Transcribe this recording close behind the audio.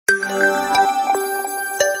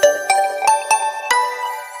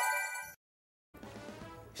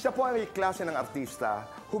Siya po ay klase ng artista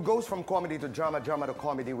who goes from comedy to drama, drama to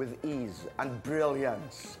comedy with ease and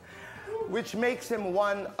brilliance, which makes him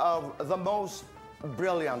one of the most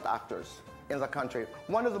brilliant actors in the country,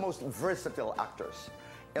 one of the most versatile actors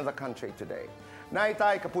in the country today.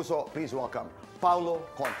 Naitay, Kapuso, please welcome Paolo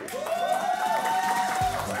Contis.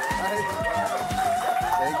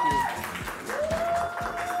 Thank you.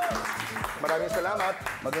 Maraming salamat.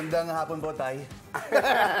 Magandang hapon po, Tay.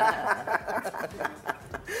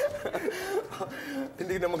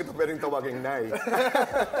 Hindi naman kita pwedeng tawaging Nay.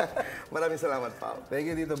 Maraming salamat, Pao. Thank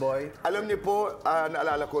you, Tito Boy. Alam niyo po,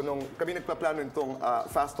 naalala ko nung kami nagpaplano nitong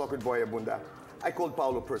Fast Talk with Boy Abunda, I called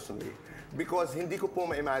Paolo personally because hindi ko po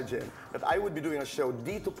ma-imagine that I would be doing a show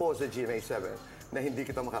dito po sa GMA 7 na hindi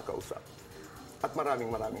kita makakausap. At maraming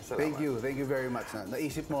salamat. Thank you very much.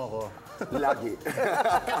 Naisip mo ako. Lagi.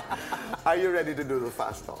 Are you ready to do the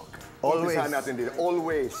Fast Talk? Always. Umpisahan natin dito.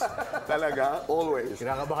 Always. Talaga, always.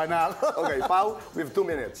 Kinakabahan na ako. Okay, Pao, we have 2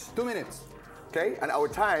 minutes. 2 minutes. Okay? And our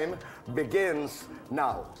time begins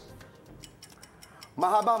now.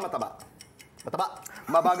 Mahaba, mataba. Mataba.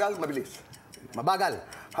 Mabagal, mabilis. Mabagal.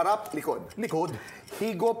 Harap, likod. Likod.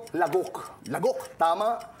 Higop, lagok. Lagok.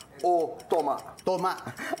 Tama o toma. Toma.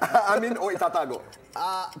 Amin o itatago.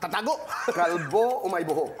 Tatago. Kalbo o may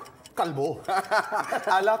buhok. Kalbo.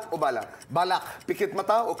 Alak o balak. Balak. Pikit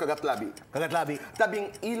mata o kagatlabi. Kagatlabi.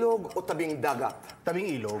 Tabing ilog o tabing dagat.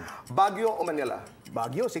 Tabing ilog. Bagyo o Manila.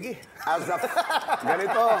 Bagyo, sige.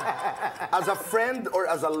 Ganito. As a friend or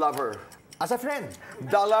as a lover. As a friend.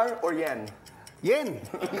 Dollar or yen. Yen.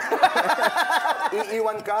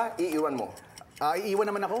 Iiwan ka, iiwan mo. Iiwan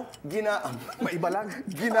naman ako. Maiba lang.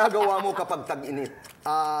 Ginagawa mo kapag tag-init.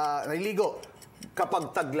 Naliligo.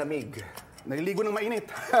 Kapag taglamig. Naliligo ng mainit.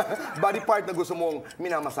 Body part na gusto mong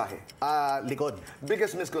minamasahe. Likod.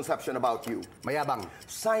 Biggest misconception about you. Mayabang.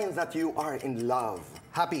 Signs that you are in love.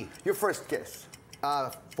 Happy. Your first kiss.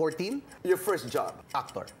 14. Your first job.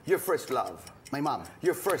 Actor. Your first love. My mom.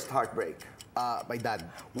 Your first heartbreak. My dad.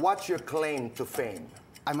 What's your claim to fame?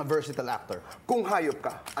 I'm a versatile actor. Kung hayop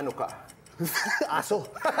ka, ano ka? Aso.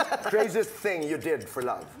 Craziest thing you did for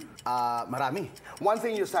love? Marami. One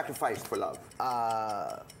thing you sacrificed for love?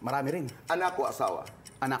 Marami rin. Anak o asawa?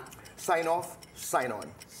 Anak. Sign off, sign on.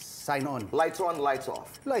 Sign on. Lights on, lights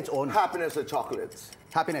off. Lights on. Happiness or chocolates?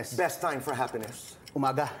 Happiness. Best time for happiness?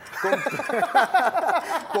 Umaga.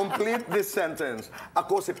 Complete this sentence.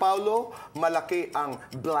 Ako si Paolo, malaki ang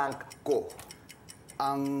blank ko.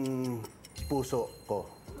 Ang puso ko.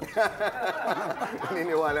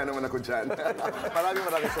 Niniwala naman ako dyan.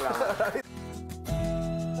 Maraming salamat.